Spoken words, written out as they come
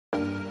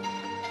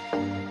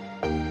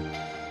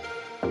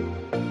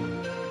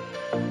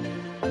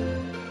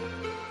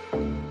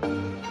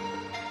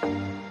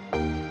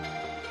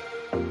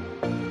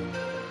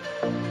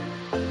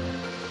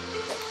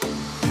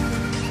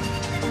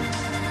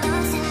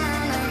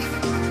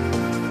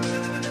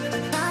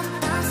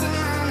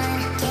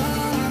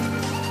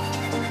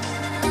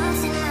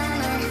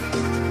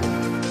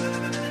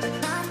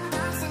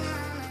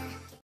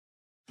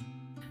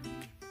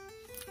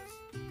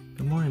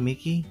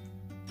Mickey,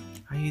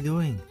 how you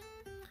doing?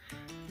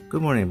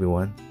 Good morning,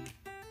 everyone.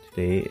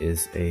 Today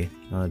is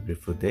another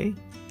beautiful day.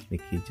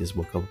 Mickey just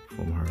woke up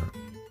from her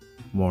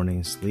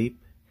morning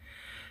sleep.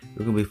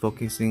 We're going to be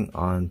focusing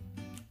on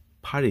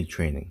potty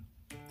training.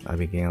 I've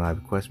been getting a lot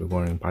of requests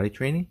regarding potty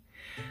training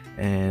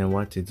and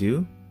what to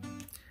do.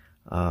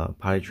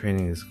 Potty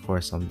training is, of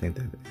course, something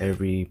that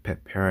every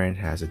pet parent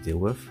has to deal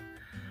with.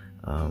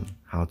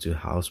 How to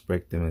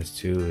housebreak them is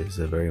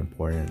very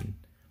important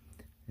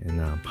in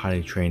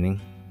potty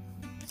training.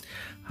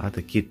 How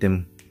to keep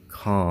them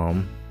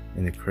calm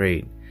in the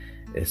crate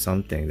is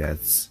something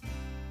that's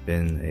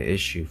been an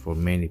issue for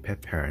many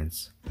pet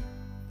parents.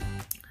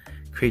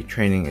 Crate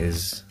training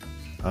is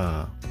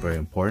very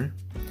important.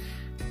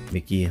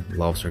 Mickey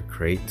loves her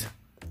crate.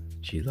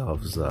 She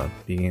loves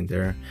being in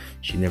there.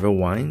 She never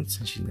whines,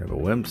 she never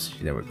whimps,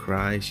 she never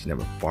cries, she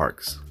never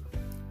barks.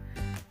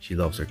 She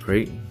loves her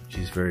crate.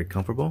 She's very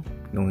comfortable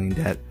knowing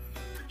that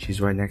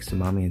she's right next to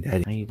mommy and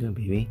daddy. How you doing,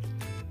 baby?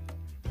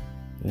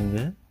 Doing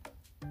good?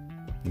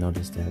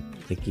 Notice that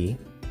Mickey,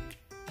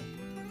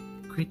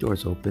 crate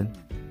door's open.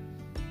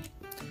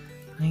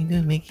 How you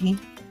doing, Mickey?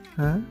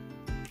 Huh?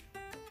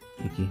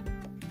 Mickey,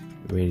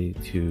 ready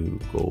to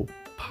go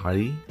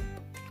potty?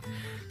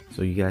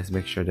 So you guys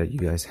make sure that you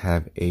guys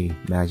have a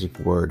magic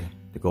word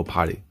to go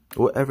potty.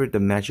 Whatever the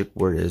magic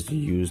word is you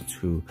use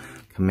to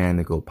command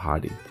to go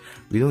potty.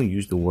 We don't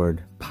use the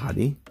word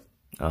potty.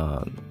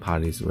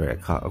 Potty is where,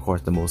 of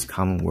course, the most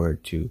common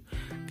word to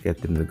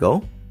get them to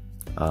go.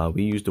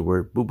 We use the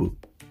word boo-boo.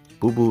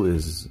 Boo-boo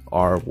is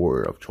our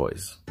word of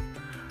choice.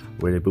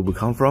 Where did boo-boo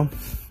come from?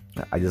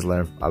 I just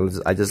learned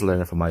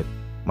it from my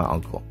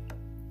uncle.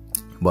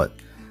 But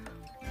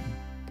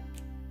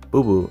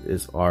boo-boo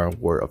is our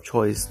word of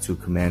choice to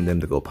command them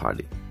to go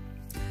potty.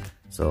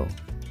 So,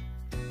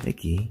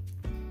 Mickey,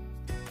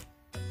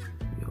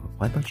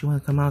 why don't you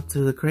want to come out to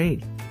the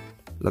crate?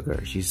 Look at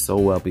her, she's so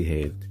well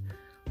behaved.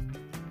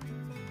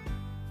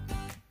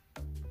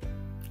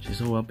 She's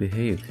so well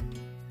behaved.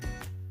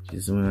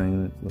 She's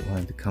wanting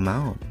to come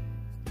out.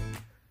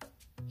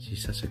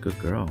 She's such a good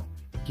girl.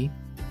 Mickey,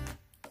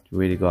 you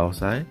ready to go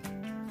outside?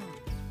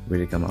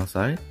 Ready to come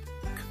outside?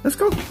 Let's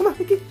go, come on,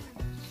 Mickey.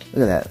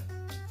 Look at that.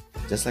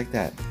 Just like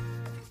that.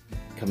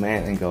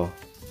 Command and go.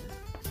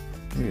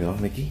 There you go,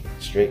 Mickey.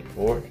 Straight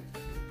forward.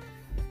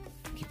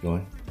 Keep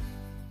going.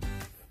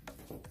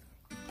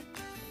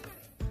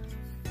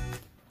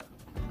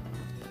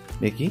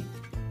 Mickey.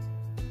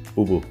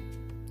 Boo boo.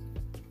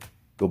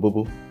 Go boo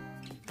boo.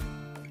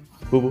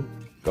 Boo boo.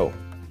 Go.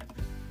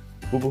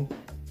 Boo boo.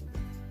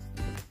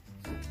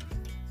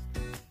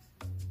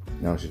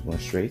 Now she's going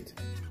straight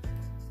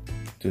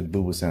to the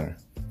boo boo center.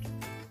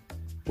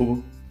 Boo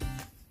boo.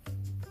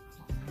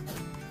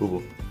 Boo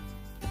boo.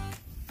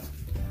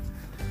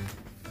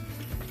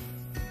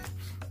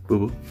 Boo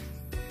boo.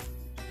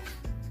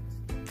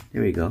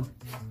 Here we go.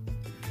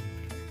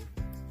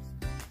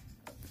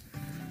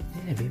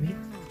 Yeah, baby.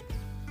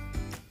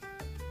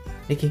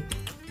 Mickey.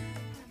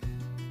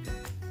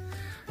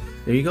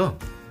 There you go.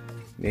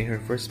 Made her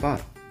first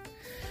spot.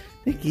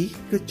 Mickey,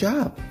 good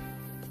job.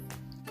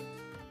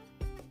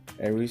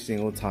 Every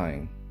single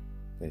time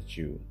that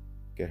you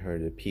get her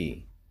to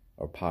pee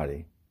or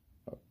potty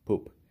or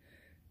poop,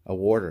 a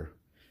water.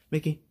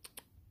 Mickey,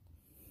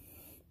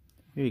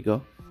 here you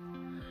go.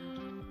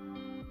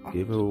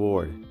 Give her a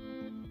reward.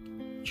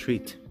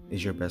 Treat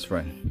is your best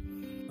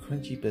friend.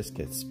 Crunchy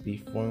biscuits,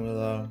 beef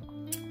formula,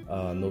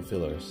 no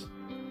fillers,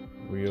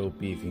 real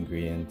beef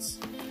ingredients.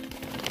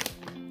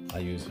 I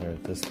use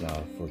this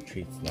now for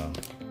treats now.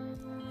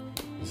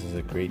 This is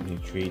a great new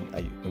treat.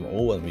 The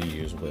old one we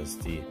used was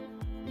the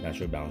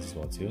natural balance as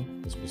well too.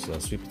 This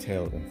was sweet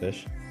potato and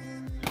fish,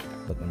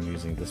 but I'm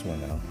using this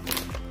one now.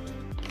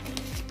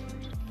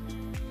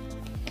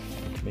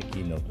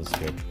 Mickey knows what's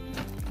good.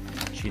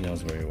 She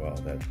knows very well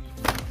that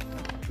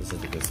this is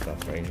the good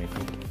stuff, right,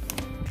 Mickey?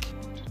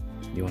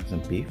 You want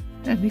some beef?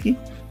 Yeah, Mickey.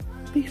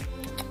 Beef.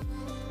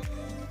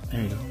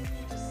 There you go.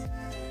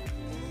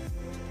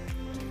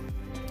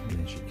 And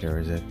then she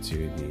carries it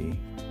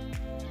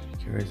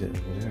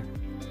over there.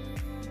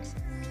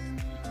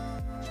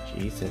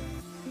 She eats it.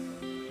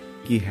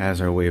 Mickey has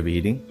her way of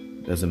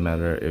eating. Doesn't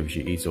matter if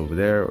she eats over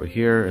there or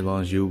here, as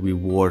long as you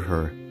reward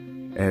her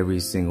every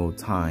single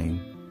time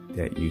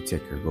that you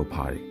take her go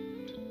potty.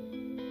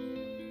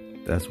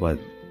 That's what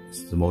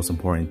is the most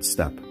important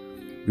step.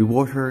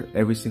 Reward her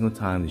every single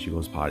time that she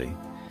goes potty.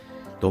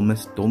 Don't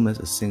miss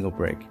a single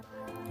break.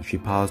 If she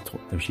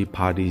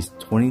potties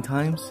 20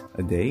 times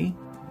a day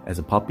as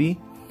a puppy,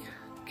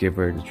 give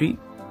her the treat.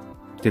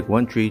 Take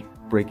one treat,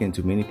 break it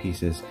into many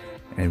pieces,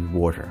 and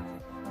reward her.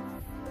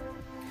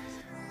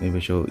 Maybe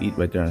she'll eat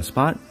right there on the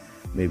spot.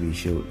 Maybe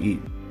she'll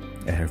eat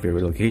at her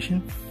favorite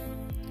location,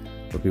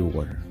 but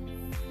reward her.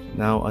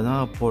 Now,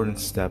 another important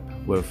step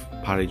with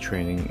potty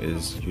training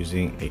is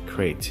using a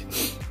crate.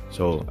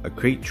 So a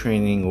crate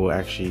training will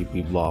actually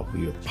be blocked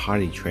with your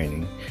potty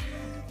training.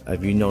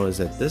 If you notice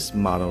that this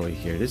model right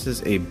here, this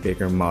is a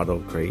bigger model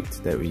crate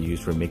that we use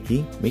for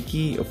Mickey.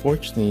 Mickey,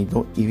 unfortunately,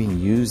 don't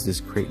even use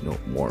this crate no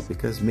more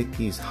because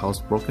Mickey is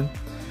housebroken.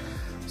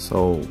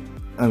 So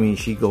I mean,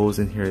 she goes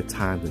in here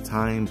time to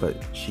time,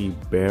 but she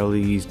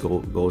barely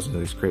goes into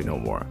this crate no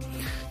more.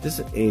 This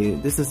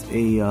is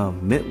a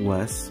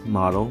Midwest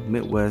model,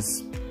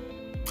 Midwest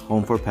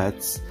Home for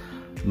Pets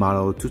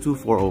model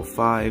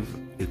 22405.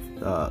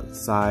 Its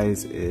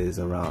size is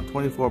around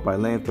 24 by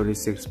length,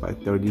 36 by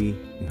 30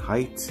 in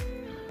height.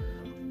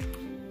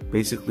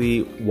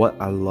 Basically, what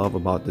I love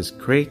about this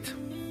crate,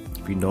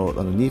 if you know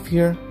underneath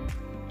here,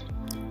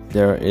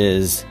 there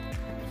is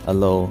a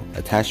little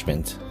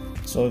attachment.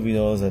 So if you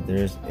notice that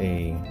there's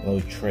a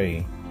little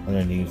tray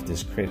underneath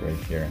this crate right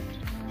here,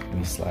 and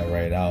you slide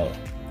right out,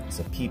 it's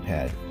a pee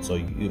pad. So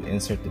you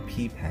insert the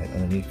pee pad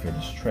underneath for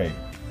this tray.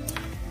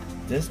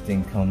 This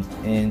thing comes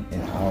in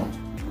and out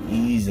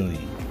easily.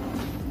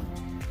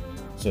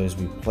 So it's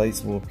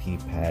replaceable pee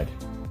pad.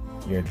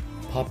 Your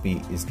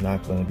puppy is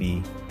not going to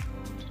be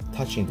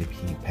touching the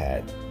pee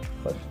pad,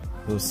 but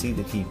you'll see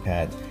the pee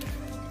pad.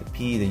 The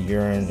pee, the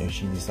urine, if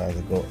she decides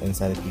to go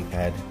inside the pee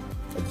pad,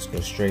 it just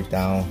goes straight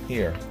down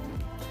here.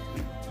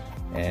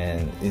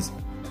 And it's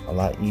a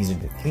lot easier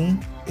to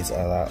clean. It's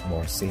a lot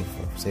more safer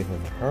for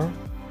her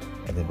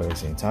at the very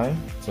same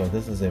time. So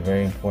this is a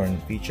very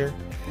important feature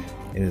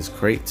in this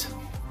crate.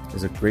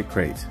 It's a great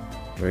crate,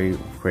 very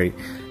great.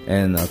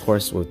 And of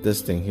course, with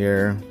this thing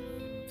here,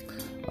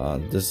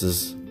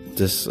 this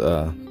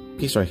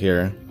piece right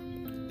here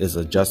is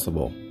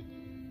adjustable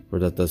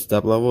where the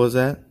step level is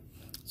at.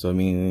 So I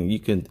mean, you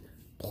can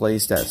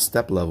place that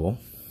step level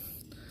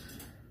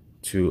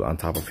to on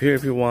top of here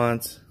if you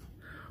want,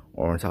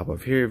 or on top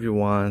of here if you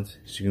want.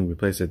 So you can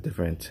replace at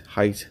different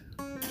height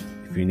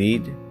if you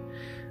need.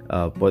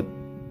 But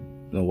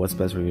you know what's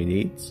best for your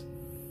needs.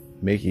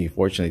 Mickey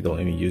fortunately don't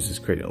even use this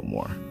crate no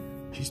more.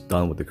 She's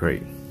done with the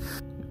crate.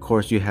 Of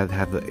course, you have to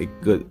have a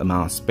good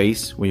amount of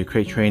space when you're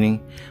crate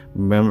training.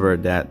 Remember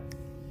that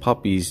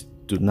puppies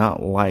do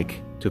not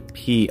like to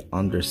pee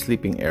on their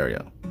sleeping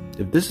area.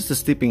 If this is the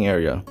sleeping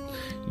area,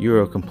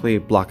 you're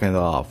completely blocking it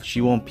off.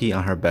 She won't pee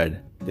on her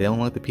bed. They don't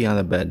like to pee on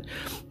the bed.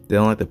 They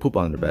don't like to poop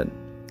on the bed.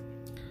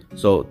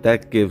 So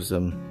that gives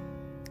them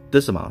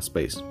this amount of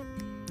space.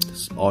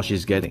 This is all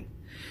she's getting.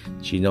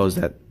 She knows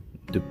that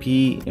to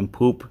pee and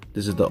poop,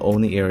 this is the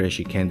only area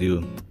she can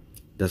do.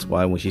 That's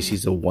why when she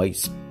sees the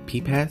white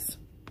pee pads,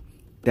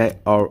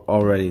 that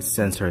already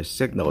sends her a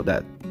signal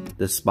that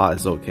this spot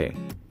is okay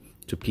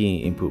to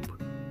pee and poop.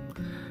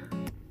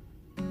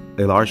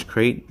 A large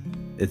crate,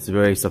 it's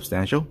very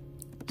substantial.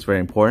 It's very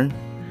important.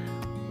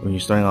 When you're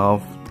starting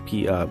off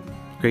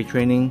crate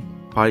training,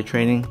 potty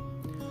training,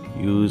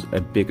 use a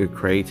bigger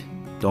crate.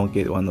 Don't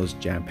get one of those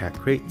jam-packed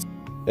crates.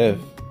 If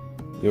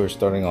you're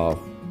starting off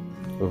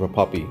with a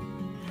puppy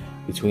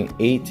between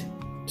 8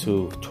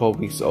 to 12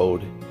 weeks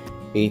old,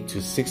 8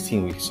 to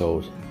 16 weeks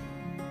old,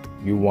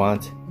 you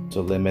want to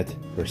limit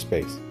her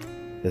space.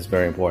 That's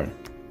very important.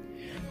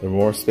 The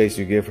more space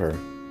you give her,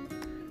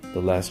 the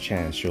less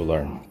chance she'll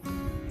learn.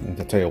 And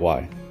to tell you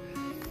why.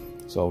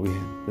 So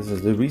this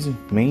is the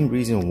main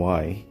reason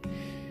why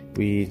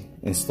we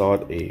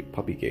installed a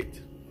puppy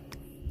gate.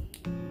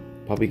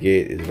 Puppy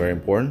gate is very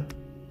important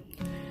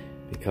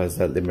because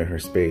that limits her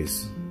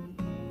space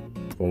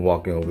from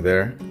walking over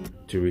there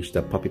to reach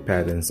the puppy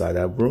pad inside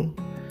that room,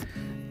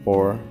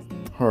 or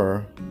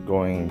her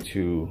going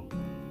to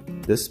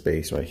this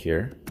space right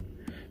here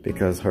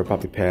because her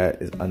puppy pad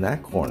is on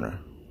that corner.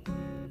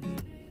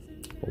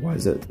 But why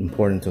is it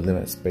important to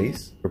limit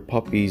space? Her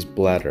puppy's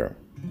bladder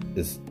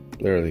is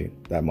literally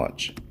that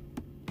much.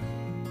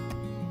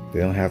 They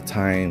don't have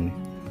time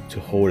to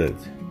hold it.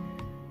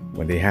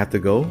 When they have to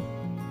go,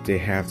 they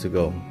have to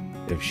go.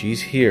 If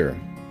she's here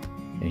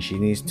and she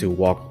needs to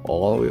walk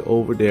all the way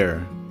over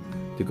there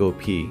to go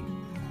pee,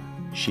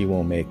 she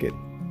won't make it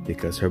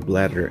because her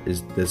bladder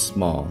is this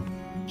small.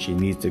 She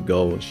needs to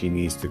go, she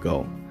needs to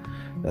go.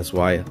 That's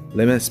why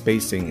limit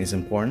spacing is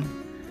important.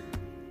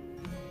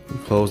 You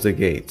close the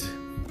gate.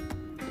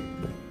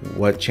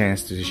 What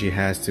chance does she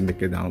has to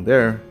make it down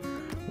there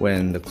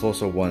when the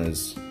closer one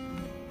is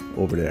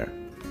over there?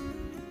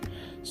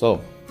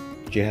 So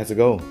she has to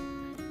go.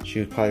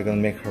 She's probably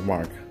gonna make her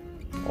mark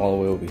all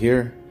the way over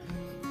here,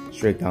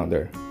 straight down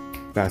there,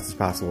 fast as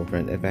possible,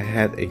 friend. If I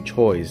had a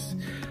choice,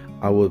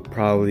 I would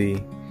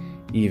probably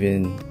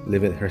even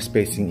limit her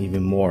spacing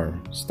even more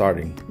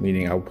starting,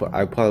 meaning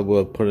I probably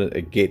would have put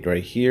a gate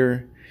right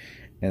here,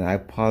 and I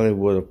probably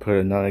would have put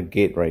another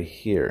gate right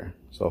here.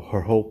 So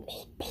her whole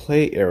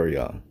play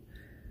area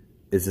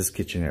is this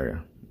kitchen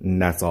area,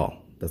 and that's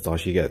all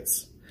she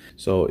gets.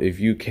 So if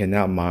you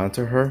cannot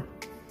monitor her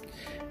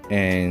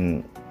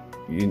and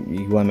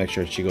you want to make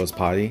sure she goes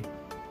potty,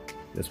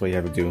 that's what you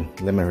have to do.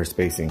 Limit her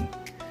spacing.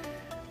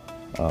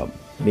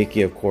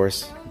 Mickey, of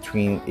course,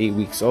 between 8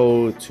 weeks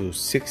old to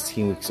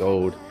 16 weeks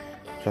old,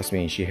 trust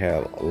me, she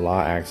had a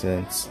lot of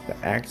accidents. The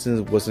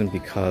accidents wasn't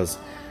because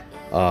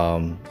she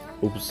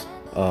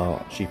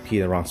peed in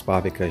the wrong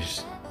spot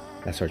because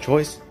that's her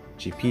choice.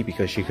 She peed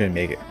because she couldn't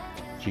make it.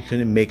 She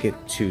couldn't make it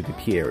to the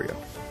pee area.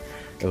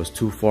 It was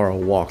too far a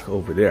walk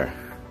over there.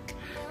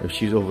 If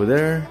she's over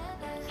there,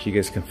 she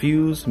gets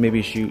confused.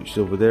 Maybe she's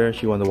over there,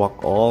 she wanted to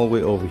walk all the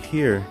way over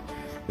here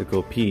to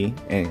go pee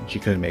and she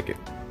couldn't make it.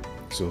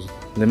 So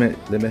limit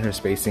her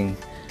spacing.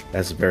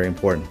 That's very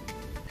important.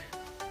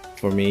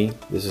 For me,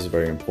 this is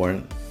very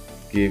important.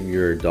 Give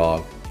your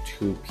dog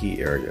 2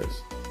 pee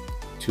areas,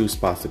 2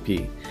 spots to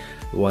pee.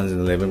 One's in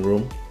the living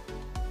room,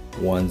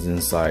 one's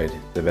inside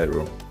the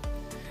bedroom.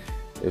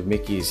 If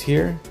Mickey is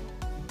here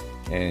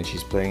and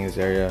she's playing this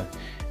area,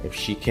 if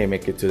she can't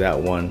make it to that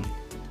one,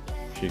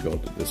 she go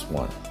to this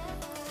one.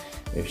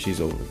 If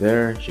she's over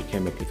there, she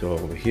can't make it to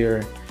over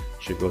here,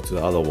 she'll go to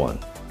the other one.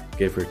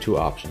 Give her 2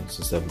 options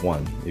instead of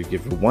 1. If you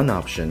give her 1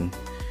 option,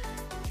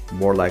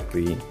 more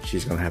likely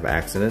she's gonna have an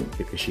accident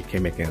because she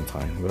can't make it in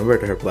time. Remember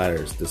that her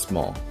bladder is this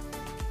small.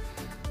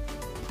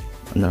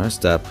 Another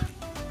step,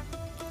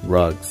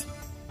 rugs,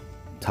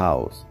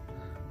 towels.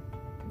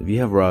 If you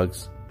have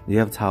rugs, you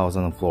have towels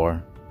on the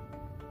floor.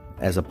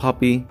 As a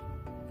puppy,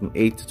 from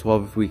 8 to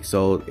 12 weeks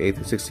old, 8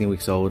 to 16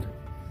 weeks old,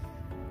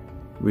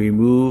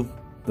 remove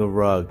the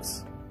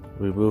rugs,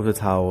 remove the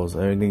towels.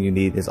 Everything you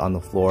need is on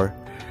the floor.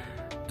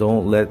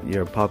 Don't let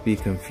your puppy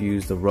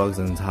confuse the rugs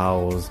and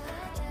towels.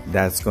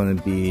 That's going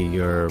to be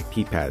your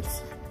pee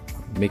pads.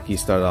 Mickey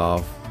started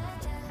off,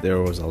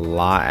 there was a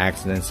lot of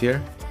accidents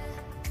here.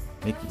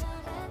 Mickey,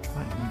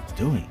 what are you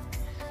doing?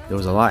 There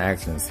was a lot of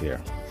accidents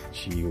here.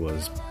 She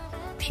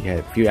had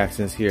a few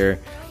accidents here.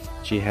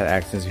 She had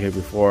accidents here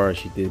before.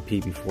 She did pee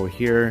before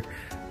here.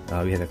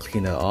 We had to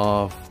clean it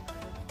off.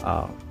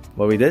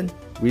 What we did?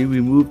 We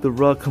removed the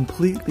rug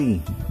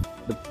completely.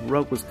 The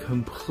rug was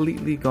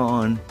completely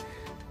gone.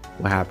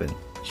 What happened?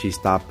 She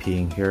stopped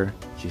peeing here.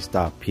 She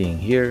stopped peeing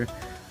here.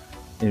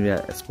 In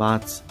that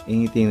spots,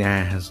 anything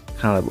that has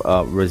kind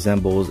of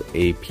resembles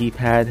a pee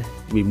pad,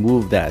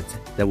 remove that.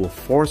 That will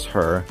force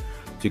her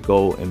to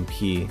go and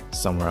pee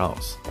somewhere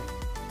else.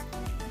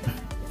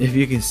 If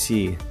you can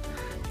see,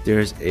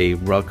 there's a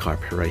rug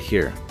carpet right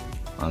here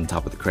on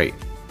top of the crate.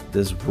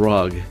 This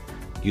rug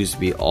used to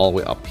be all the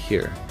way up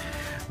here.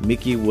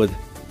 Mickey would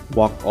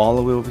walk all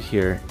the way over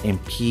here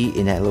and pee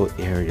in that little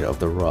area of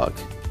the rug.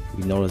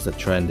 We noticed the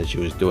trend that she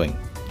was doing.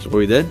 So what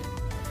we did?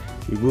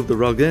 We moved the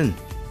rug in.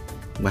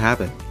 What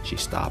happened? She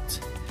stopped.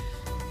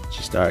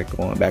 She started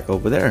going back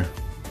over there.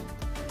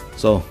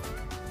 So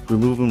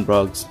removing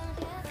rugs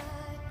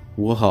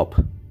will help.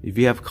 If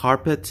you have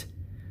carpet,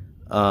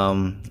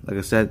 like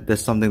I said,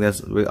 that's something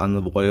that's really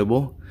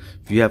unavoidable.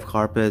 If you have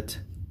carpet,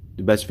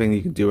 the best thing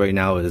you can do right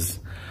now is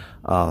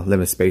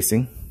limit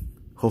spacing.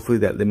 Hopefully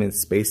that limited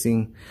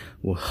spacing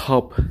will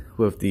help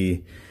with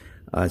the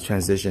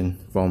transition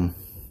from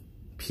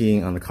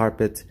peeing on the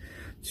carpet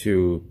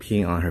to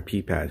peeing on her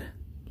pee pad.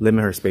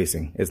 Limit her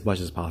spacing as much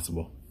as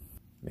possible.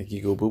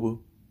 Mickey, go boo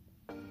boo.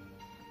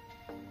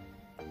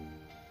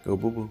 Go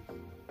boo boo.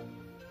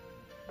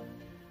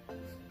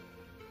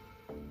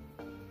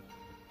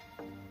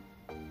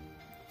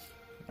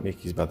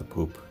 Mickey's about to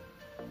poop.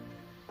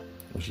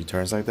 When she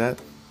turns like that,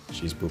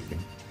 she's pooping.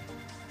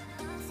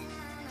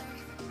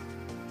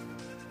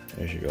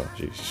 There she goes.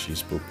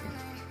 She's pooping.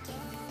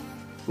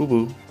 Boo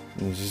boo.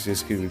 And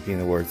just keep repeating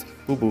the words.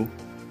 Boo boo.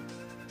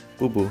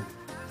 Boo boo.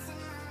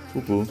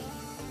 Boo boo.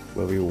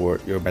 Whatever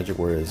your magic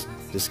word is,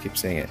 just keep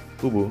saying it.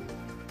 Boo boo.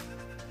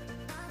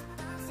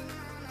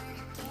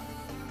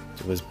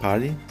 So it was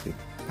potty.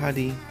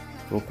 Potty.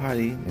 Go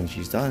potty. And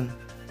she's done.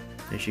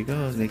 There she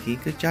goes, Mickey.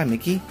 Good job,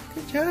 Mickey.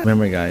 Good job.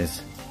 Remember,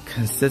 guys,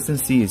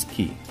 consistency is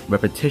key.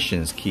 Repetition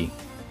is key.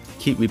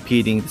 Keep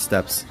repeating the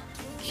steps.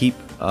 Keep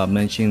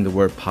mentioning the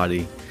word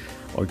potty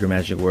or your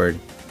magic word.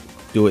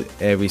 Do it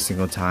every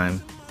single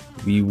time.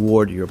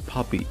 Reward your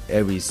puppy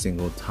every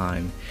single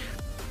time.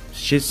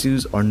 Shih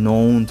Tzus are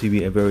known to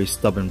be a very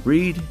stubborn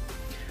breed,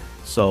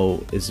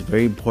 so it's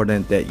very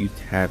important that you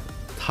have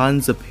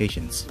tons of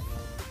patience.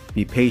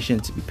 Be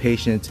patient, be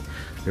patient.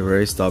 They're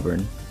very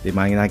stubborn. They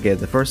might not get it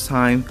the first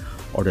time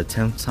or the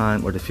 10th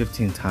time or the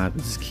 15th time,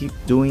 but just keep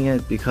doing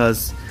it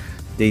because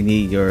they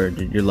need your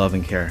love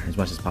and care as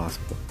much as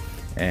possible.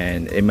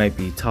 And it might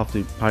be tough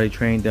to potty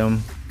train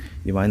them.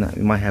 You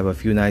might have a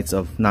few nights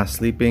of not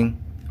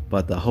sleeping,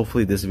 but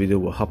hopefully this video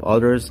will help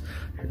others.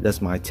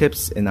 That's my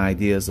tips and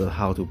ideas of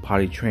how to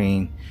potty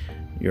train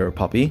your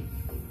puppy.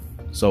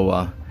 So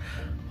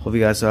hope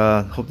you guys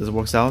hope this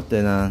works out,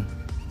 and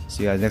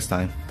see you guys next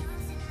time.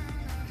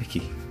 Mickey,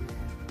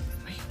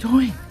 what are you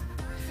doing?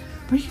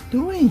 What are you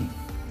doing?